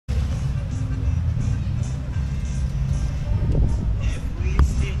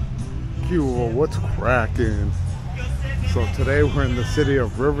Well, what's cracking? So today we're in the city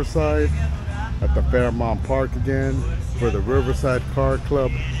of Riverside at the Fairmount Park again for the Riverside Car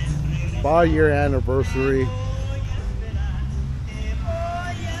Club 5-year anniversary.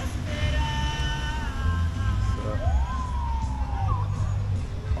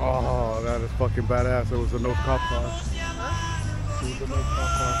 Oh, that is fucking badass. It was a no cop car. It was a no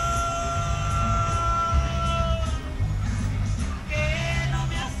cop car.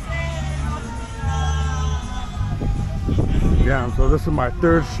 Yeah, so this is my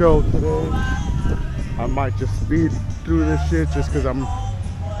third show today. I might just speed through this shit just because I'm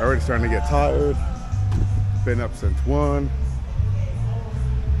already starting to get tired. Been up since 1.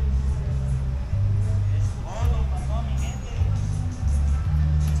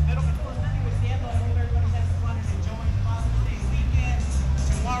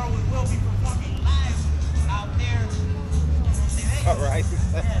 All right.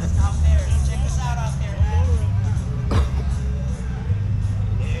 Yes, out there. Check us out there, man.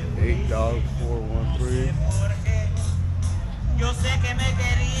 8 Dogs 413.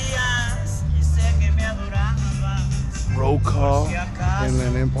 Roll call,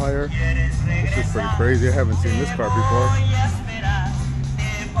 Inland Empire. This is pretty crazy. I haven't seen this car before.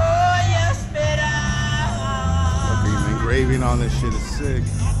 Fucking engraving on this shit is sick.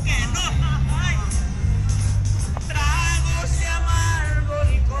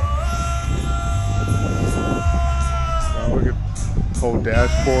 Oh, look at whole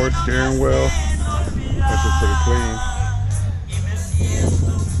dashboard, steering wheel. That's just pretty clean.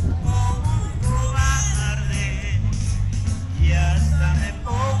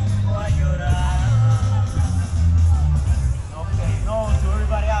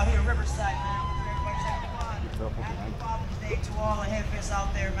 To all the headfests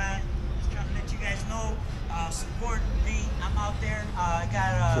out there, man. Just trying to let you guys know, support me. I'm out there. I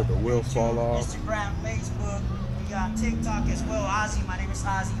got so the wheels YouTube, fall off. Instagram, Facebook. We got TikTok as well. Ozzy, my name is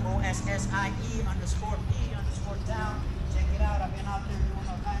Ozzy. OSSIE_P_town. Check it out. I've been out there doing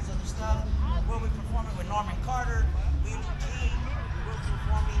all kinds of other stuff. We'll be performing with Norman Carter, Willie G. We'll be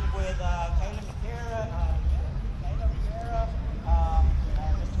performing with Kayla Rivera,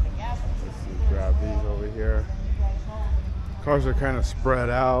 Mr. McGass. Grab these over here. Cars are kind of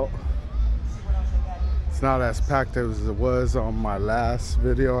spread out. It's not as packed as it was on my last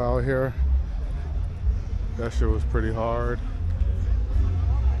video out here. That shit was pretty hard.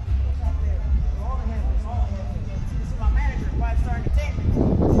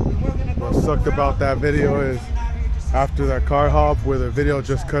 What sucked about that video is after that car hop where the video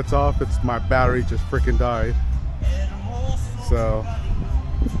just cuts off, it's my battery just freaking died. So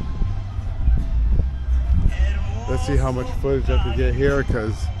let's see how much footage I can get here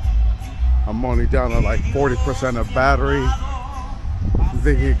because I'm only down to like 40% of battery. I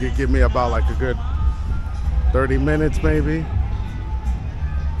think it could give me about like a good 30 minutes maybe.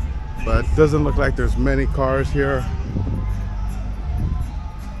 But it doesn't look like there's many cars here.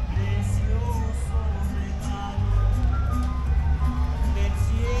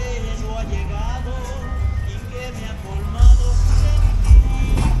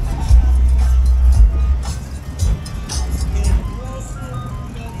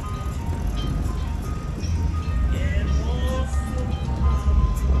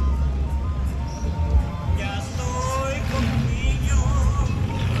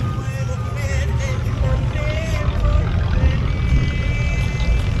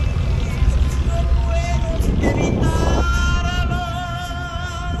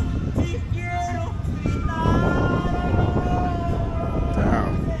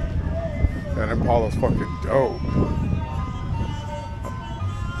 Impala's fucking dope.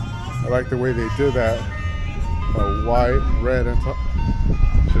 I like the way they did that. White, red, and top.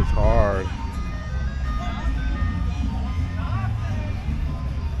 It's just hard.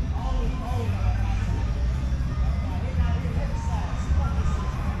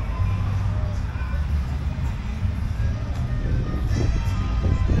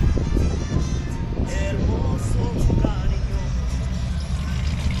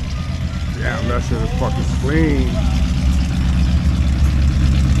 Damn, that shit is fucking clean.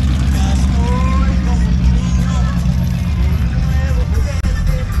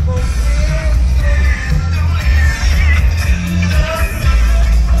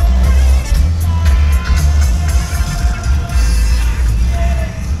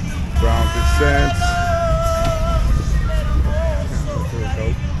 Brown Descent.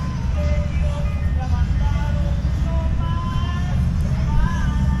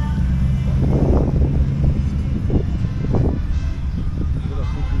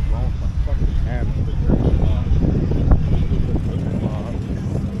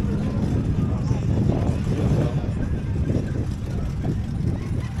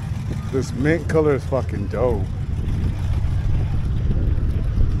 This mint color is fucking dope.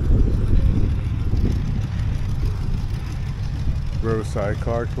 Riverside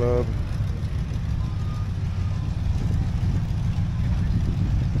Car Club.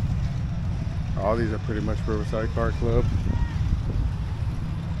 All these are pretty much Riverside Car Club.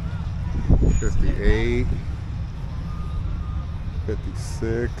 58,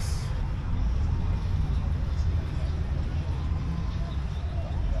 56.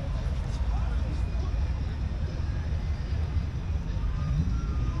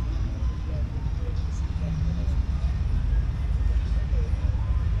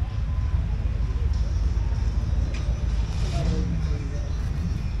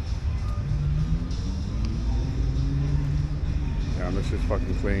 Damn, this shit's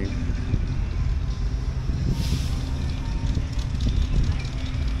fucking clean.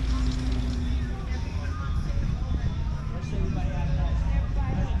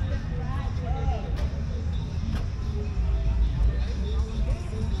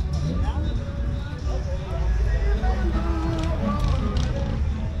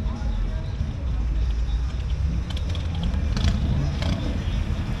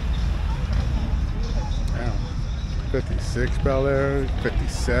 Damn. 56 Bel Air,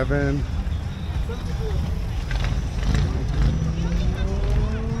 57.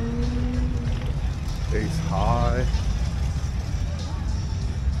 Ace High.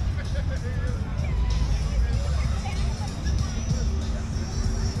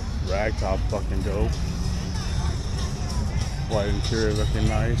 Ragtop fucking dope. White interior looking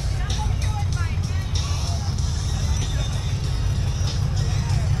nice.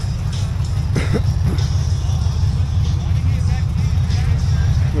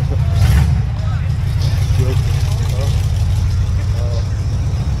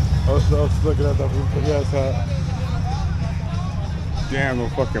 I was looking at that yes, damn, the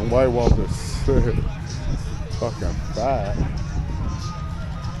fucking white walls are sick. Fucking fat.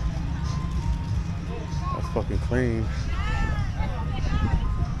 That's fucking clean.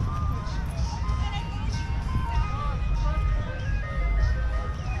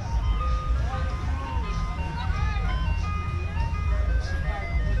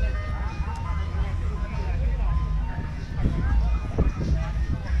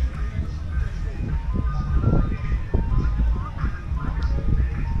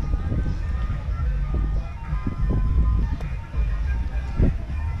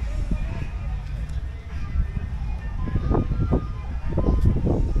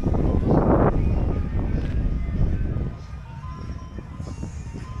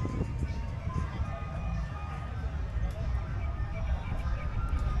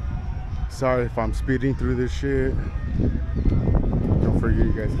 Sorry if I'm speeding through this shit. Don't forget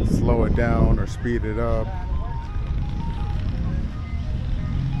you guys can slow it down or speed it up.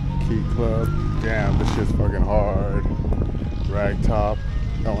 Key Club. Damn, this shit's fucking hard. Rag top.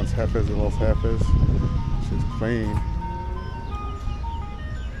 That one's Hefes and Los Hefes. Shit's clean.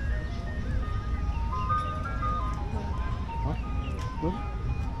 Huh? Look.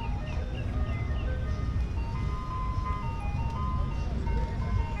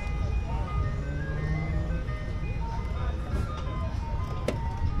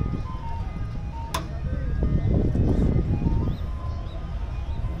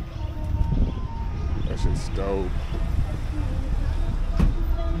 That shit's dope.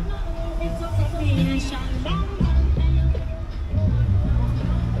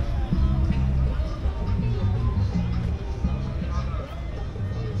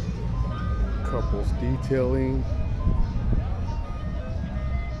 Couples detailing.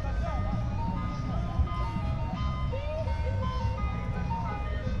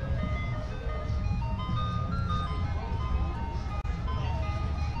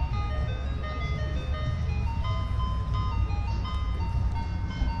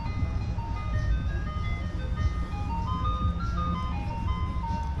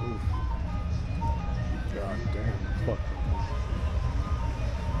 God damn, fuck.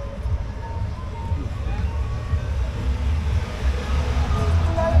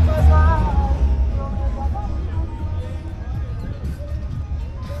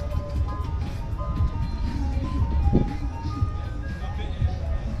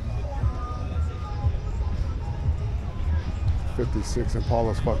 '56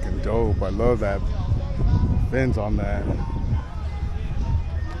 Impala's fucking dope. I love that fins on that.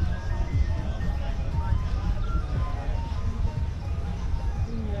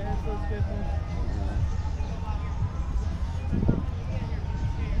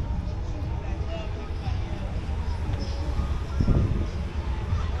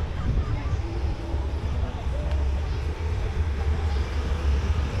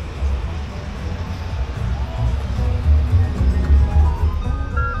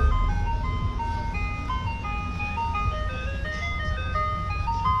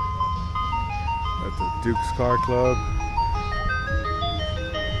 Duke's Car Club.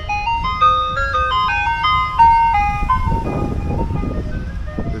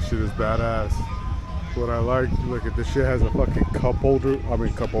 This shit is badass. What I like, look at this shit, has a fucking pipe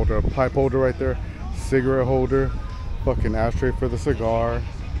holder right there, cigarette holder, fucking ashtray for the cigar,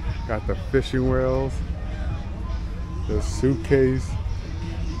 got the fishing rails, the suitcase.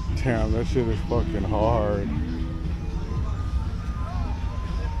 Damn, that shit is fucking hard.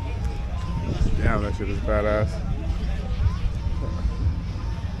 Damn, that shit is badass.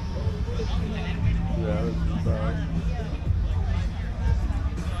 Yeah, this is bad.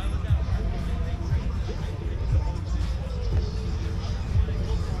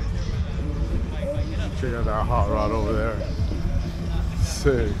 Check out that hot rod over there.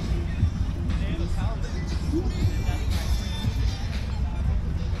 Sick.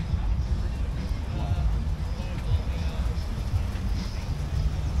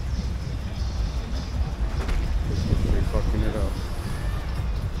 They're fucking it up.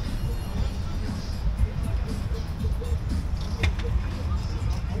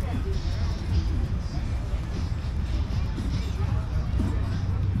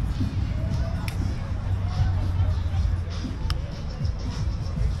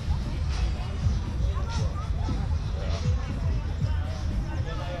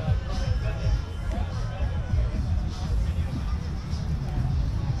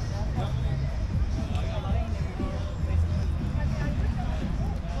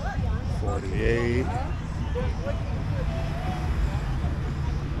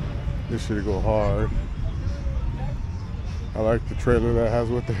 This should go hard. I like the trailer that has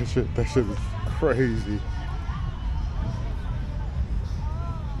with that shit. That shit is crazy.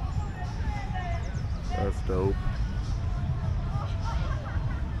 That's dope.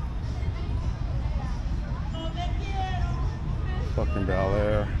 Fucking Bel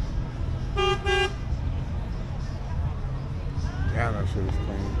Air. Damn, that shit is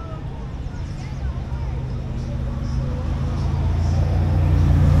clean.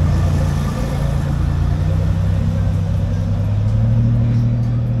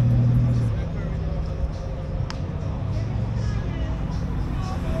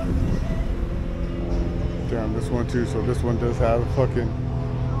 Damn, this one too, so this one does have a fucking...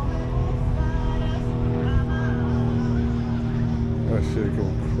 That shit go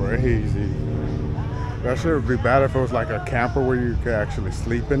crazy. That shit would be better if it was like a camper where you could actually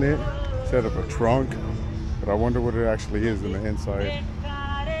sleep in it instead of a trunk. But I wonder what it actually is in the inside.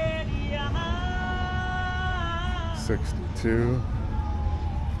 62.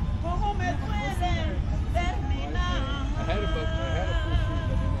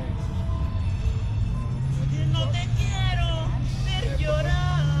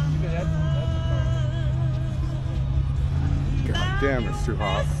 God damn, it's too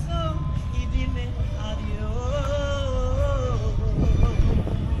hot.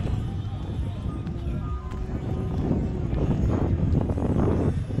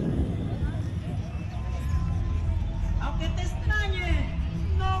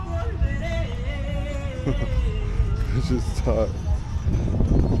 It's just hot.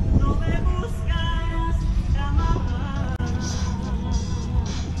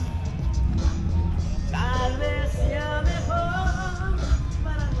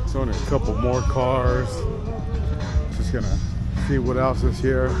 It's only a couple more cars. Just gonna see what else is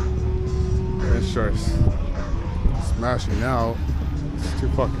here and start smashing out. It's too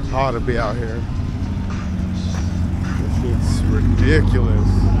fucking hot to be out here. This shit's ridiculous.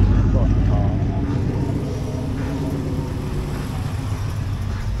 Fucking hot.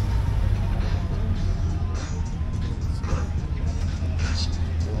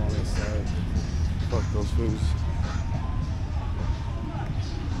 Go on this side. Fuck those fools.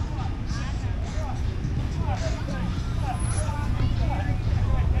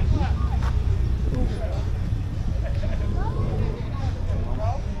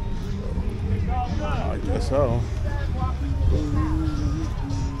 I guess so.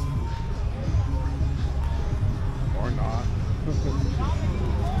 Or not.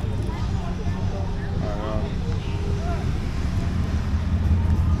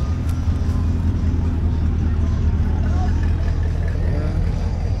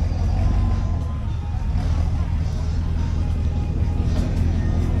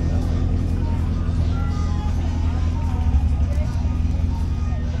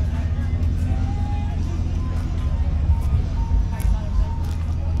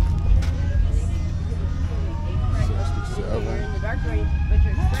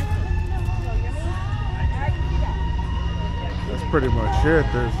 That's pretty much it.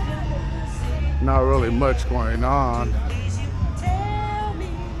 There's not really much going on.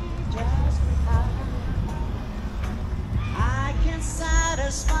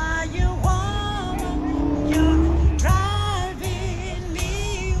 satisfy you, woman. You're driving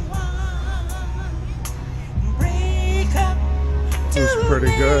me wild. Break up. It's pretty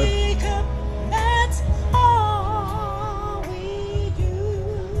good. Break up, that's all we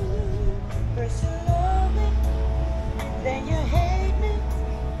do. First you love me, then you hate me.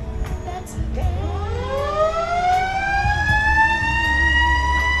 That's the game.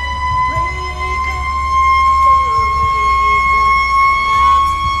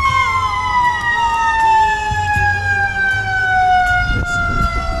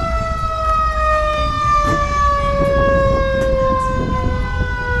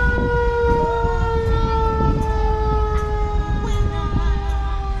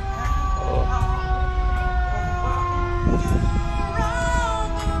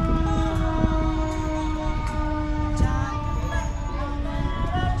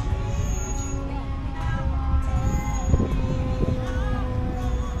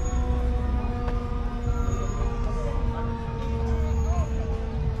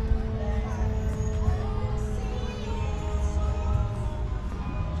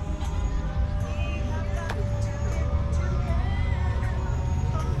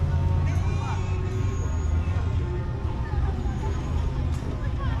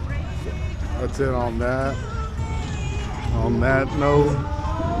 That's it on that. On that note,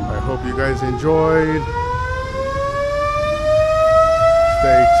 I hope you guys enjoyed.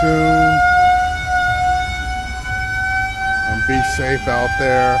 Stay tuned and be safe out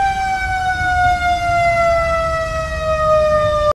there.